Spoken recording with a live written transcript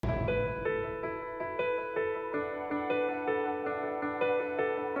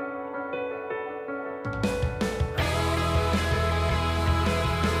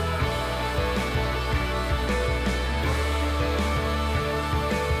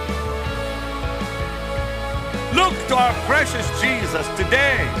Look to our precious Jesus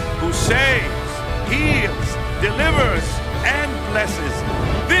today, who saves, heals, delivers, and blesses.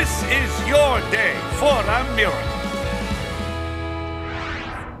 This is your day for a miracle.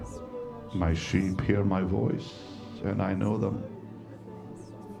 My sheep hear my voice, and I know them,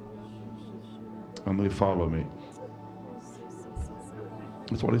 and they follow me.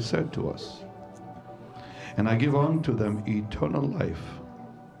 That's what he said to us. And I give unto them eternal life,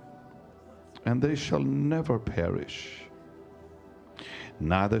 and they shall never perish,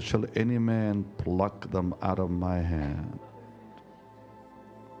 neither shall any man pluck them out of my hand.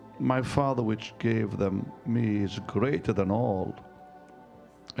 My Father which gave them me is greater than all,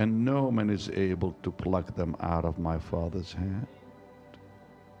 and no man is able to pluck them out of my Father's hand.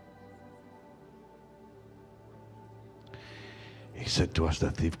 He said to us, the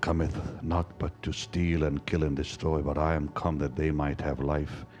thief cometh not but to steal and kill and destroy, but I am come that they might have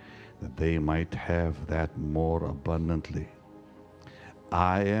life, that they might have that more abundantly.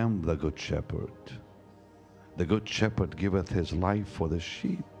 I am the good shepherd. The good shepherd giveth his life for the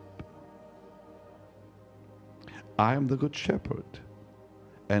sheep. I am the good shepherd,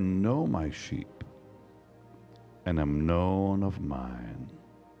 and know my sheep, and am known of mine.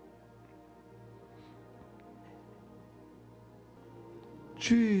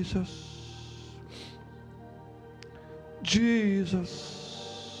 Jesus,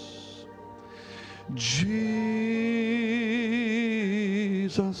 Jesus, Jesus,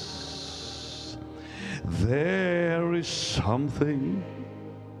 there is something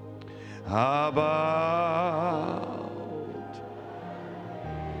about.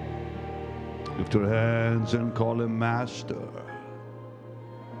 Lift your hands and call him Master,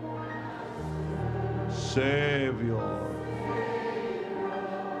 Savior,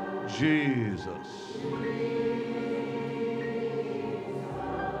 Jesus.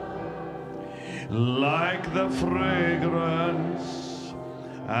 Like the fragrance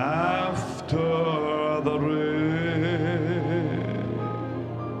after the rain.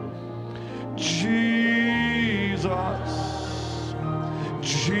 Jesus,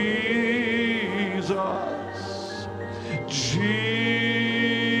 Jesus, Jesus,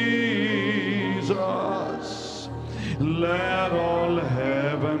 let all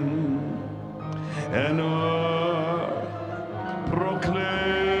heaven and earth proclaim,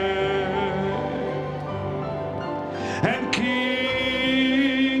 and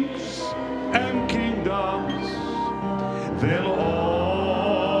kings and kingdoms, they'll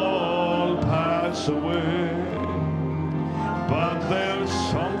all pass away, but there's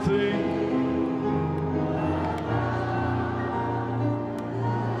something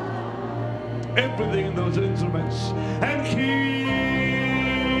everything in those instruments, and kings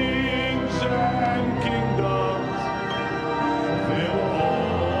and kingdoms, they'll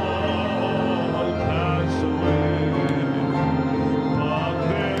all pass away, but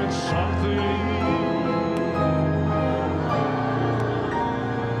there's something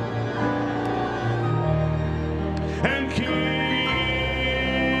and kings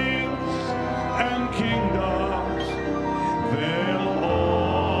and kingdoms, they'll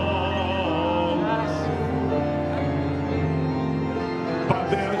all, but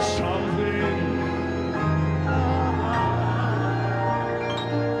there's something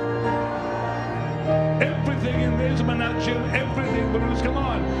everything in this managing, everything, Bruce, come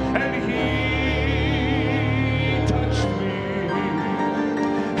on. And he touched me,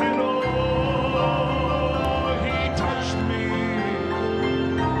 and oh, he touched me,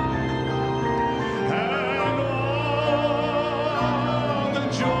 and oh, the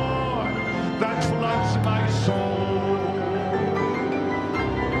joy that floods my soul.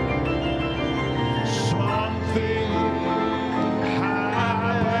 Something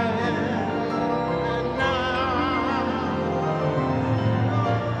happened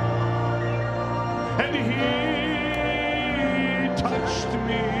and he touched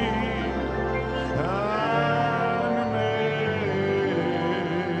me and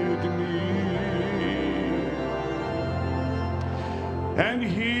made me, and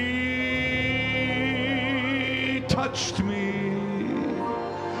he touched me.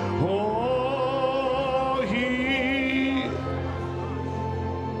 Oh, he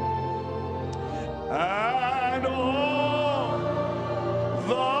and oh,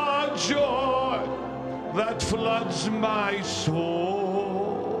 the joy that floods my soul.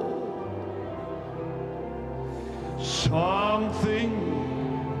 Something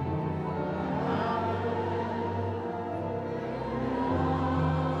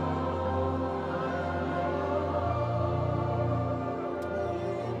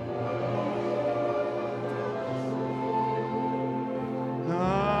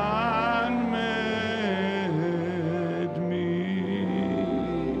and made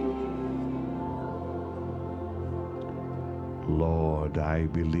Lord, I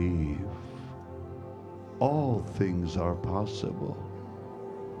believe. All things are possible.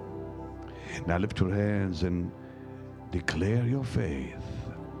 Now lift your hands and declare your faith.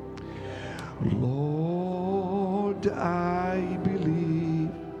 Lord, I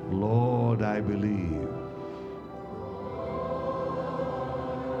believe. Lord, I believe.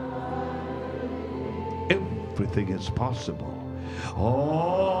 Everything is possible.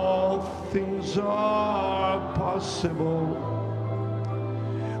 All things are possible.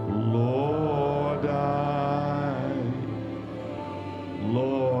 Lord,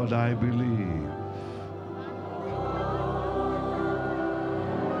 I believe.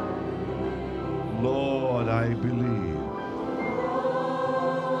 Lord, I believe.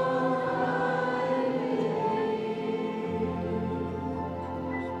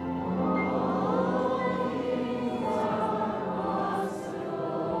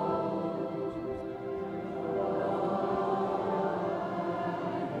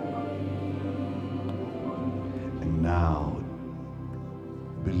 And now,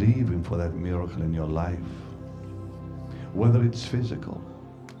 believing for that miracle in your life, whether it's physical,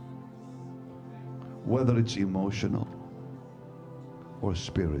 whether it's emotional or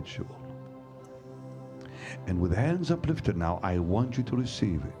spiritual. And with hands uplifted now, I want you to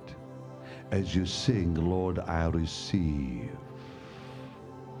receive it as you sing, Lord, I receive.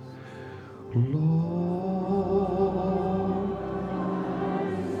 Lord,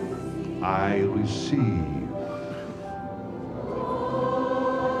 I receive.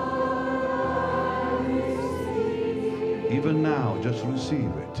 Even now, just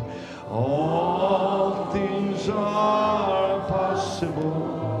receive it. All things are possible.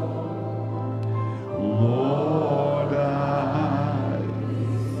 Lord, I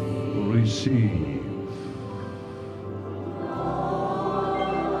receive.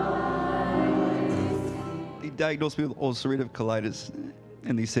 They diagnosed me with ulcerative colitis,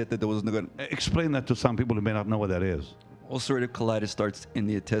 and they said that there was no good. Explain that to some people who may not know what that is. Ulcerative colitis starts in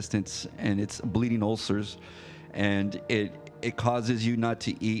the intestines, and it's bleeding ulcers, and it causes you not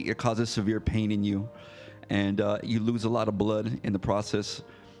to eat. It causes severe pain in you, and you lose a lot of blood in the process.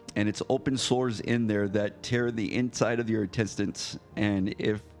 And it's open sores in there that tear the inside of your intestines. And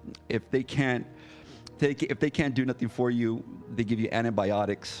if they can't do nothing for you, they give you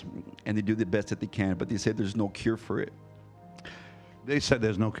antibiotics, and they do the best that they can. But they said there's no cure for it. They said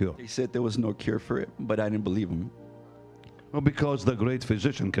there's no cure. They said there was no cure for it, but I didn't believe them. Well, because the great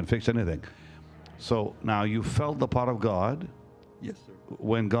physician can fix anything. So now you felt the power of God. Yes, sir.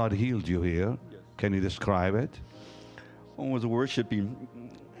 When God healed you here. Yes. Can you describe it? When I was worshiping,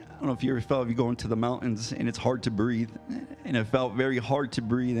 I don't know if you ever felt, if you go into the mountains and it's hard to breathe, and it felt very hard to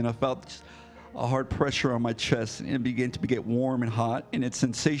breathe, and I felt just a hard pressure on my chest, and it began to get warm and hot, and its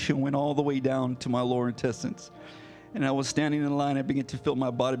sensation went all the way down to my lower intestines. And I was standing in line, I began to feel my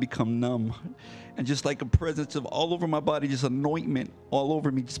body become numb, and just like a presence of all over my body, just anointment all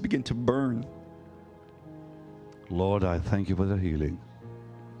over me just began to burn. Lord, I thank you for the healing.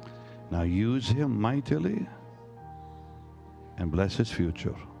 Now use him mightily and bless his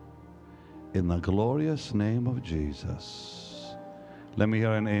future. In the glorious name of Jesus. Let me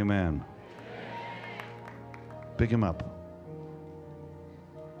hear an amen. Pick him up.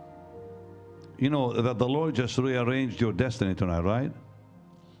 You know that the Lord just rearranged your destiny tonight, right?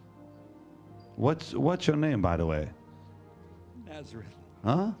 What's your name, by the way? Nazareth.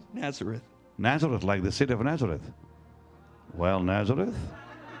 Huh? Nazareth. Nazareth, like the city of Nazareth. Well, Nazareth,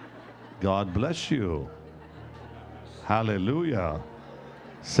 God bless you. Hallelujah.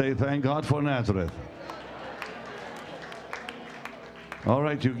 Say thank God for Nazareth. All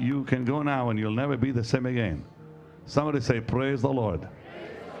right, you can go now and you'll never be the same again. Somebody say, praise the Lord.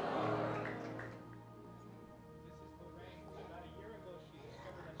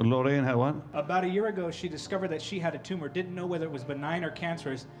 Lorraine had what? About a year ago, she discovered that she had a tumor, didn't know whether it was benign or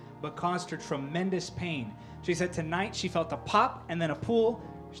cancerous, but caused her tremendous pain. She said tonight she felt a pop and then a pull.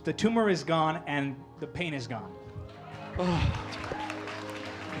 The tumor is gone and the pain is gone.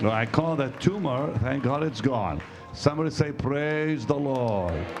 No, I call that tumor, thank God it's gone. Somebody say, praise the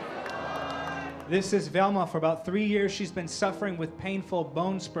Lord. This is Velma. For about 3 years, she's been suffering with painful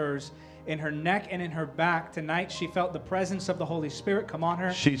bone spurs in her neck and in her back. Tonight, she felt the presence of the Holy Spirit come on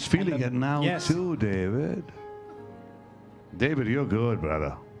her. She's feeling it now yes. too, David. David, you're good,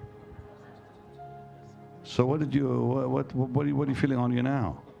 brother. So what are you feeling on you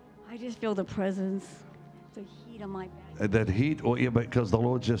now? I just feel the presence, the heat on my back. That heat, oh yeah, because the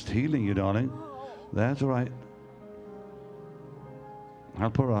Lord's just healing you, darling. That's right.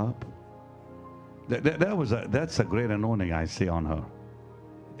 Help her up. That's a great anointing I see on her.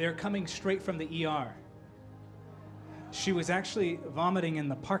 They're coming straight from the ER. She was actually vomiting in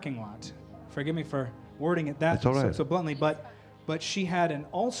the parking lot. Forgive me for wording it that It's all right. so bluntly, but she had an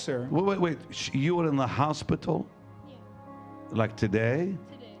ulcer. Wait. You were in the hospital? Yeah. Like today?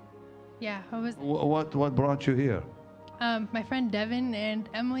 Today. Yeah, I was. What brought you here? My friend Devin and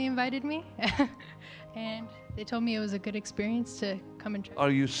Emily invited me, and they told me it was a good experience to come and try.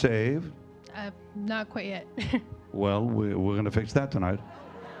 Are you saved? Not quite yet. Well, we're going to fix that tonight.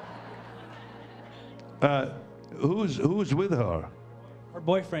 Who's with her? Her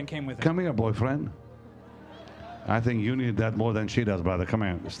boyfriend came with her. Come here, boyfriend. I think you need that more than she does, brother. Come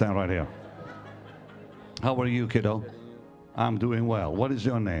here. Stand right here. How are you, kiddo? I'm doing well. What is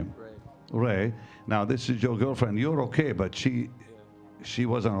your name? Ray. Now, this is your girlfriend. You're okay, but she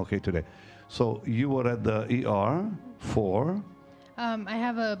wasn't okay today. So you were at the ER for? I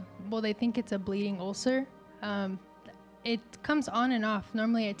have they think it's a bleeding ulcer. It comes on and off.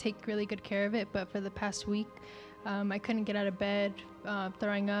 Normally I take really good care of it, but for the past week, I couldn't get out of bed,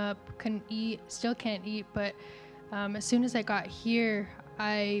 throwing up, couldn't eat, still can't eat, but as soon as I got here,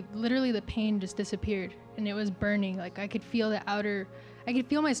 the pain just disappeared, and it was burning. Like I could feel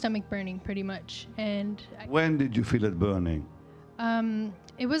my stomach burning pretty much. And When did you feel it burning?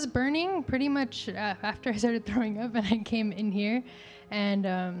 it was burning pretty much after I started throwing up, and I came in here, and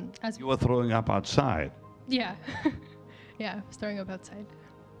as You were throwing up outside, yeah, yeah, I was throwing up outside.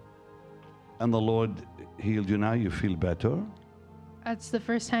 and the Lord healed you. Now you feel better. That's the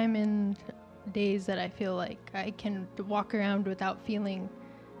first time in days that I feel like I can walk around without feeling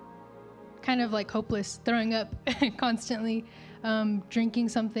kind of like hopeless, throwing up constantly, drinking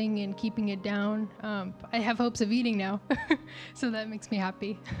something and keeping it down. I have hopes of eating now, so that makes me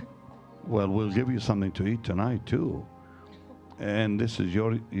happy. Well, we'll give you something to eat tonight too. And this is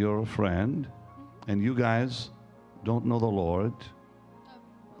your friend, and you guys don't know the Lord.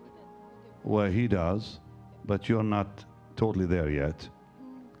 Well, he does, but you're not totally there yet.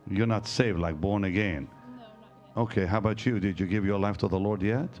 You're not saved, like born again. No, not yet. Okay, how about you? Did you give your life to the Lord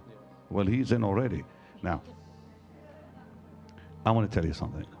yet? Well, he's in already. Now, I want to tell you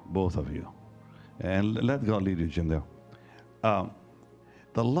something, both of you. And let God lead you, Jim, there.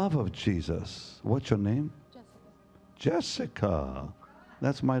 The love of Jesus, what's your name? Jessica.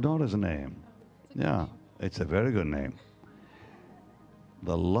 That's my daughter's name. Yeah, it's a very good name.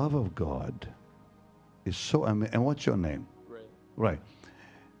 The love of God is so amazing. And what's your name? Ray. Right.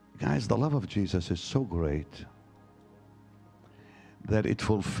 Guys, the love of Jesus is so great that it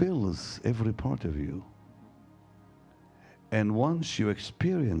fulfills every part of you. And once you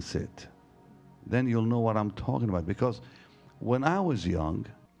experience it, then you'll know what I'm talking about. Because when I was young,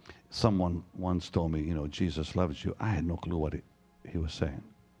 someone once told me, Jesus loves you. I had no clue what he was saying.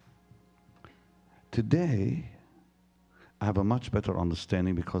 Today, I have a much better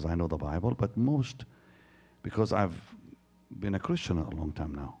understanding because I know the Bible, but most because I've been a Christian a long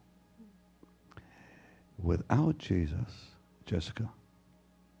time now. Without Jesus, Jessica,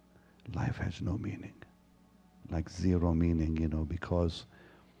 life has no meaning. Like zero meaning, because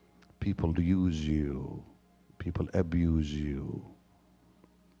people use you, people abuse you.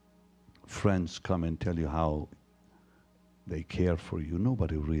 Friends come and tell you how they care for you.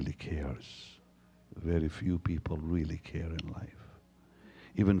 Nobody really cares. Very few people really care in life.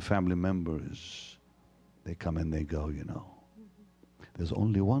 Even family members, they come and they go, There's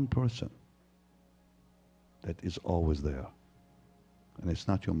only one person that is always there. And it's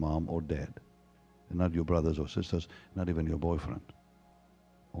not your mom or dad, and not your brothers or sisters, not even your boyfriend.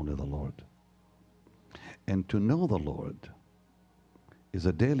 Only the Lord. And to know the Lord is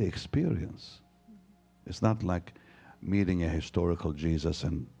a daily experience. It's not like meeting a historical Jesus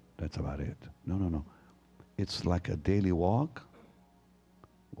and that's about it. No. It's like a daily walk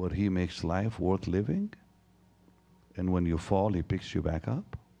where he makes life worth living. And when you fall, he picks you back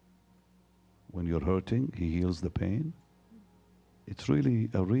up. When you're hurting, he heals the pain. It's really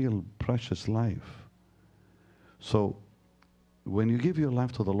a real precious life. So when you give your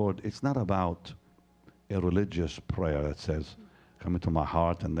life to the Lord, it's not about a religious prayer that says, come into my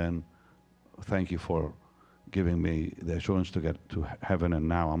heart and then thank you for giving me the assurance to get to heaven and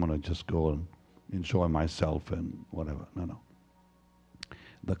now I'm going to just go and enjoy myself and whatever. No.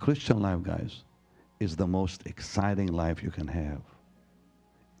 The Christian life, guys, is the most exciting life you can have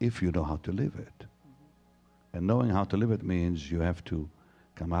if you know how to live it. And knowing how to live it means you have to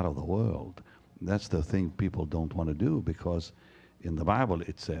come out of the world. That's the thing people don't want to do, because in the Bible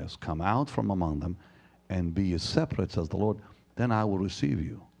it says, come out from among them and be ye separate, says the Lord, then I will receive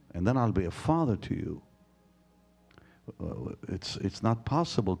you. And then I'll be a father to you. It's not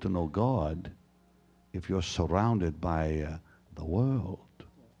possible to know God if you're surrounded by the world,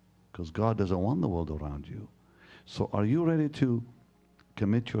 because God doesn't want the world around you. So are you ready to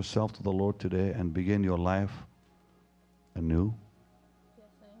commit yourself to the Lord today and begin your life anew? Yes,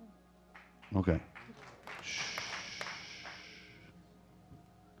 I am. Okay.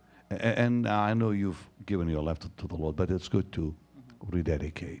 And I know you've given your life to the Lord, but it's good to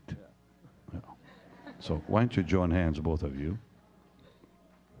rededicate. Yeah. So why don't you join hands, both of you,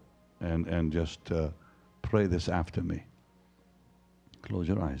 and just pray this after me. Close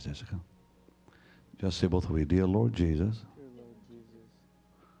your eyes, Jessica. Just say, both of you, dear Lord Jesus,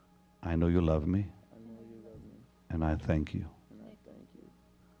 I know you love me, and I thank you.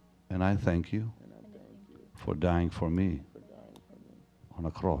 And I thank you for dying for me on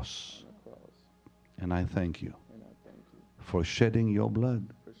a cross. And I thank you for shedding your blood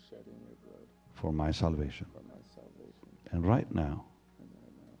for my salvation. And right now,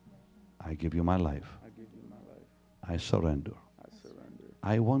 I give you my life. I surrender.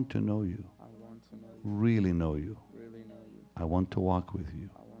 I want to know you. Really know you. I want to walk with you.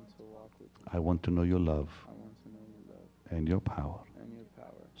 I want to know your love and your power.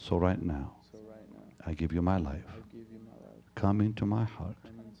 So right now, I give you my life. Come into my heart.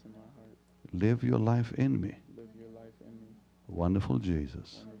 Live your life in me. Wonderful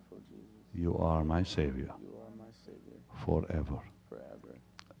Jesus, you are my Savior forever.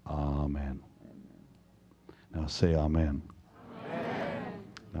 Amen. Now say amen.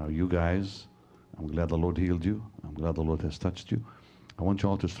 Now you guys, I'm glad the Lord healed you. I'm glad the Lord has touched you. I want you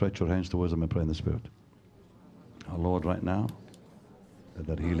all to stretch your hands towards Him and pray in the Spirit. Our Lord, right now, let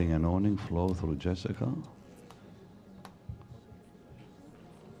that healing anointing flow through Jessica.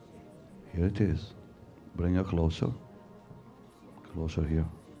 Here it is. Bring her closer. Closer here.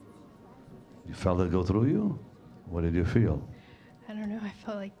 You felt it go through you? What did you feel? I don't know. I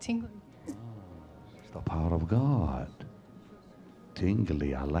felt like tingling. It's the power of God.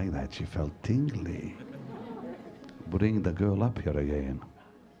 Tingly. I like that. She felt tingly. Bring the girl up here again.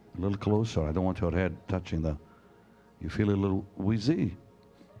 A little closer. I don't want her head touching the... You feel a little wheezy?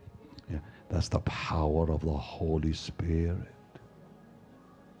 Yeah. That's the power of the Holy Spirit.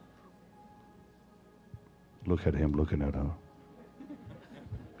 Look at him looking at her.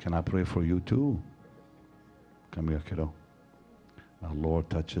 Can I pray for you too? Come here, kiddo. Now, Lord,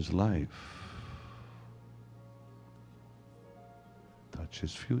 touch his life. Touch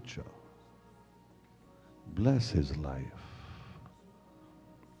his future. Bless his life.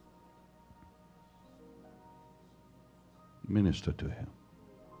 Minister to him.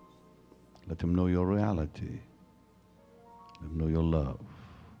 Let him know your reality. Let him know your love.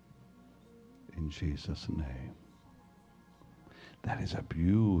 In Jesus' name. That is a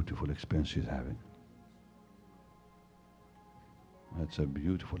beautiful experience she's having. That's a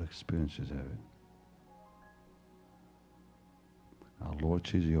beautiful experience she's having. Our Lord,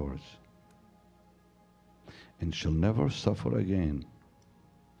 she's yours. And she'll never suffer again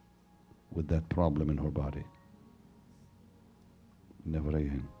with that problem in her body. Never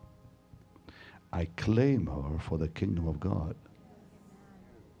again. I claim her for the kingdom of God.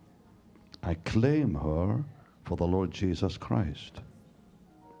 I claim her for the Lord Jesus Christ.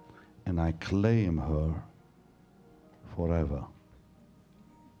 And I claim her forever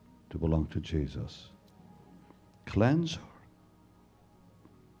to belong to Jesus. Cleanse her.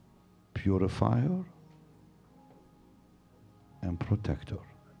 Purify her. And protect her.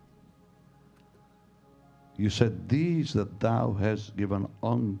 You said, these that thou hast given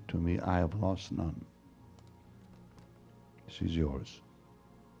unto me, I have lost none. She's yours.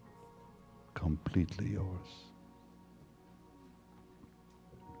 Completely yours.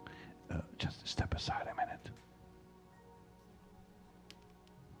 Just step aside a minute.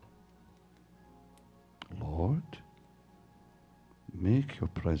 Lord, make your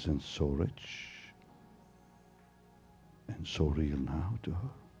presence so rich and so real now to her.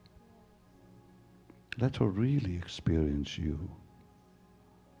 Let her really experience you.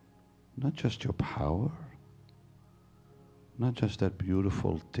 Not just your power, not just that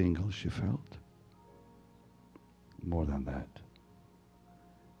beautiful tingle she felt. More than that,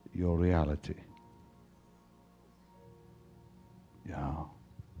 your reality. Yeah.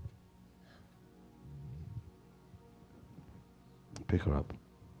 Pick her up.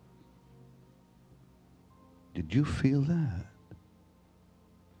 Did you feel that?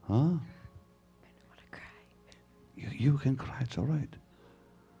 Huh? I don't want to cry. You can cry, it's all right.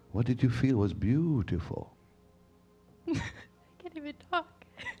 What did you feel was beautiful? I can't even talk.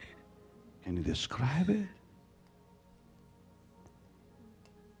 Can you describe it?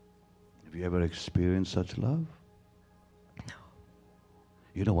 Have you ever experienced such love? No.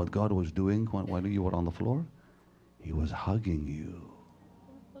 You know what God was doing when you were on the floor? He was hugging you.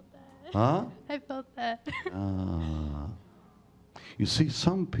 I felt that. Huh? I felt that. You see,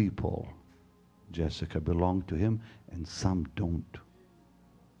 some people, Jessica, belong to him and some don't.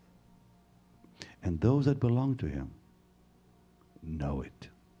 And those that belong to him know it.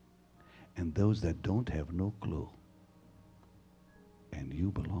 And those that don't have no clue. And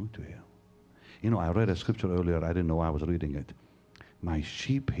you belong to him. You know, I read a scripture earlier. I didn't know I was reading it. My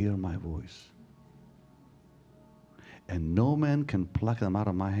sheep hear my voice. And no man can pluck them out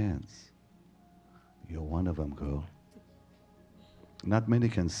of my hands. You're one of them, girl. Not many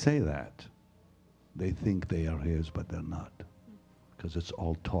can say that. They think they are his, but they're not. Because it's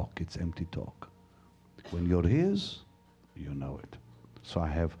all talk. It's empty talk. When you're his, you know it. So I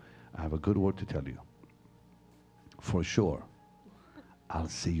have a good word to tell you. For sure, I'll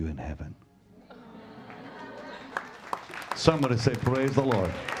see you in heaven. Somebody say, praise the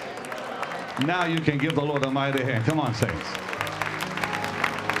Lord. Now you can give the Lord a mighty hand. Come on, saints.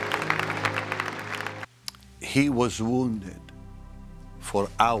 He was wounded for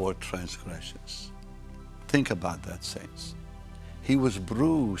our transgressions. Think about that, saints. He was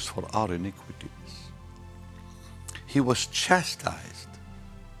bruised for our iniquities. He was chastised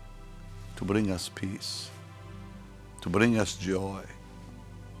to bring us peace, to bring us joy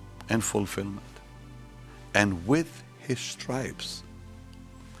and fulfillment. And with his stripes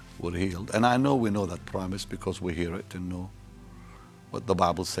we're healed. And I know we know that promise because we hear it and know what the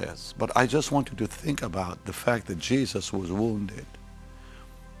Bible says. But I just want you to think about the fact that Jesus was wounded.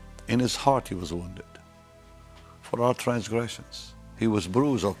 In his heart he was wounded for our transgressions. He was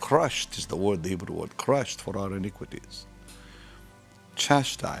bruised or crushed is the word, the Hebrew word, crushed for our iniquities.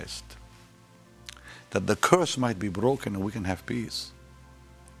 Chastised, that the curse might be broken and we can have peace.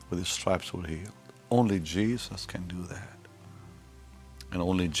 With his stripes we're healed. Only Jesus can do that. And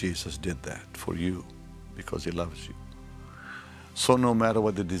only Jesus did that for you because he loves you. So no matter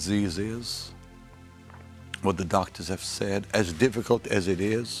what the disease is, what the doctors have said, as difficult as it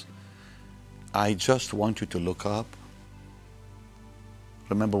is, I just want you to look up.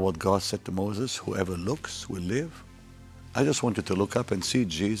 Remember what God said to Moses, whoever looks will live. I just want you to look up and see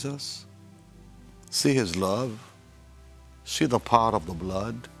Jesus, see his love, see the power of the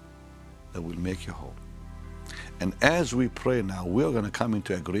blood that will make you whole. And as we pray now, we're going to come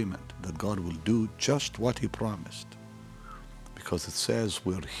into agreement that God will do just what he promised. Because it says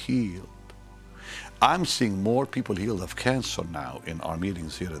we're healed. I'm seeing more people healed of cancer now in our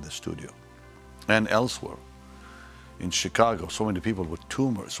meetings here at the studio and elsewhere. In Chicago, so many people with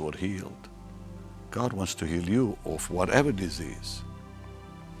tumors were healed. God wants to heal you of whatever disease.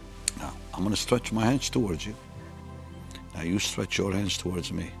 Now, I'm going to stretch my hands towards you. Now you stretch your hands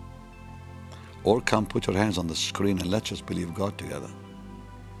towards me. Or come put your hands on the screen and let's just believe God together.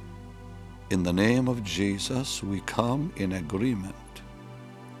 In the name of Jesus, we come in agreement.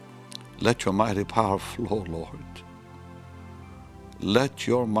 Let your mighty power flow, Lord. Let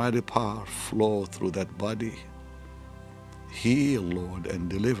your mighty power flow through that body. Heal, Lord, and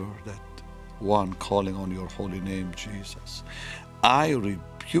deliver that one calling on your holy name, Jesus. I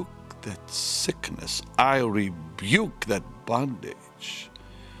rebuke that sickness. I rebuke that bondage.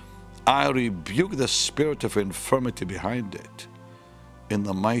 I rebuke the spirit of infirmity behind it. In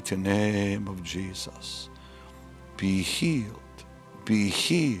the mighty name of Jesus. Be healed, be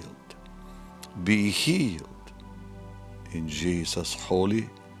healed, be healed. In Jesus' holy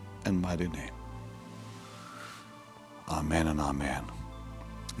and mighty name. Amen and amen.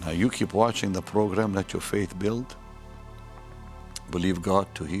 Now you keep watching the program, let your faith build. Believe God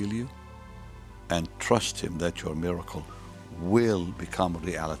to heal you and trust him that your miracle will become a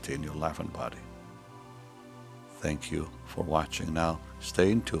reality in your life and body. Thank you for watching. Now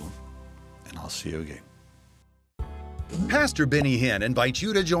stay in tune and I'll see you again. Pastor Benny Hinn invites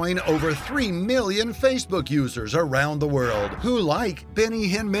you to join over 3 million Facebook users around the world who like Benny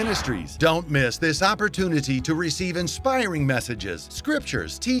Hinn Ministries. Don't miss this opportunity to receive inspiring messages,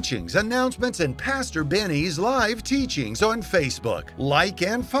 scriptures, teachings, announcements, and Pastor Benny's live teachings on Facebook. Like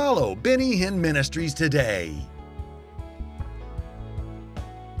and follow Benny Hinn Ministries today.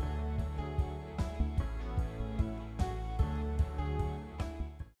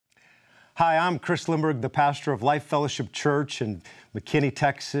 Hi, I'm Chris Lindberg, the pastor of Life Fellowship Church in McKinney,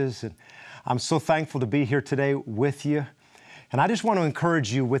 Texas, and I'm so thankful to be here today with you. And I just want to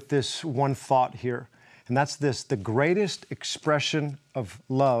encourage you with this one thought here, and that's this: the greatest expression of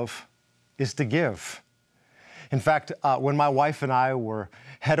love is to give. In fact, when my wife and I were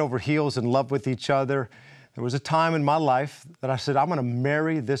head over heels in love with each other, there was a time in my life that I said, I'm going to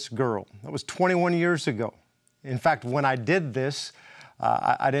marry this girl. That was 21 years ago. In fact, when I did this,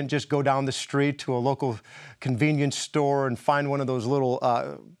 I didn't just go down the street to a local convenience store and find one of those little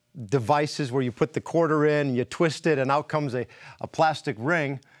devices where you put the quarter in, you twist it, and out comes a plastic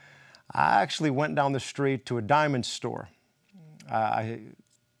ring. I actually went down the street to a diamond store. I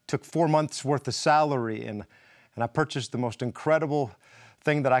took 4 months worth of salary and I purchased the most incredible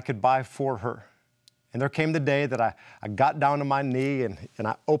thing that I could buy for her. And there came the day that I got down on my knee and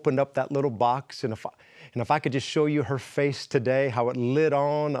I opened up that little box. And if I could just show you her face today, how it lit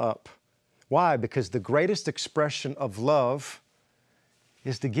on up. Why? Because the greatest expression of love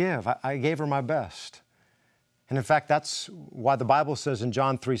is to give. I gave her my best. And in fact, that's why the Bible says in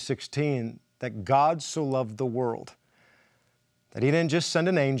John 3:16 that God so loved the world that He didn't just send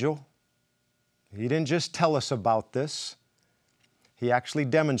an angel. He didn't just tell us about this. He actually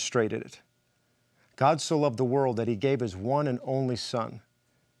demonstrated it. God so loved the world that He gave His one and only Son.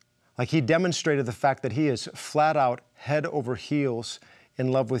 Like He demonstrated the fact that He is flat out head over heels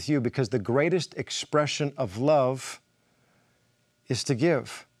in love with you, because the greatest expression of love is to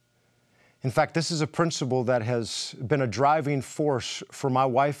give. In fact, this is a principle that has been a driving force for my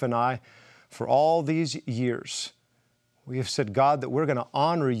wife and I for all these years. We have said, God, that we're going to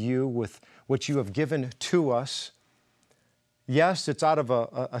honor You with what You have given to us. Yes, it's out of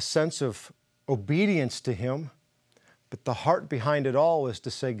a sense of obedience to Him, but the heart behind it all is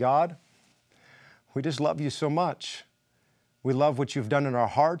to say, God, we just love You so much. We love what You've done in our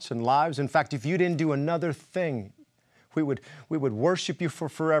hearts and lives. In fact, if You didn't do another thing, we would worship You for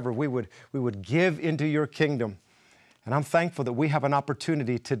forever. We would give into Your kingdom. And I'm thankful that we have an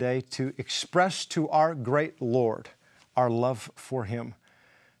opportunity today to express to our great Lord our love for Him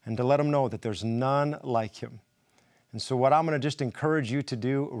and to let Him know that there's none like Him. And so what I'm going to just encourage you to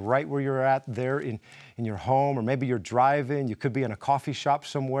do right where you're at there in your home, or maybe you're driving, you could be in a coffee shop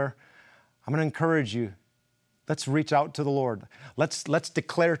somewhere. I'm going to encourage you, let's reach out to the Lord. Let's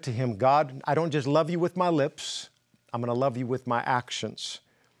declare to Him, God, I don't just love You with my lips, I'm going to love You with my actions.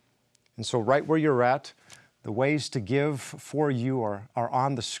 And so right where you're at, the ways to give for you are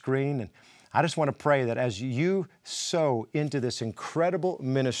on the screen. And I just want to pray that as you sow into this incredible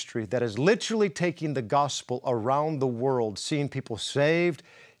ministry that is literally taking the gospel around the world, seeing people saved,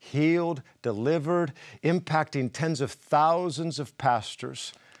 healed, delivered, impacting tens of thousands of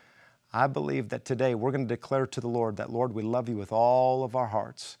pastors, I believe that today we're going to declare to the Lord that, Lord, we love You with all of our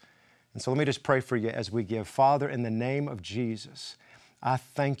hearts. And so let me just pray for you as we give. Father, in the name of Jesus, I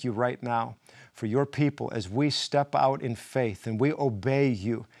thank You right now for Your people as we step out in faith and we obey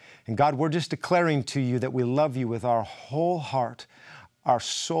You. And God, we're just declaring to You that we love You with our whole heart, our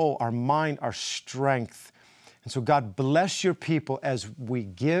soul, our mind, our strength. And so God, bless Your people as we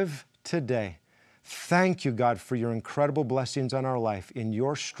give today. Thank You, God, for Your incredible blessings on our life. In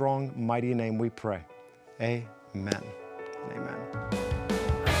Your strong, mighty name we pray. Amen. Amen.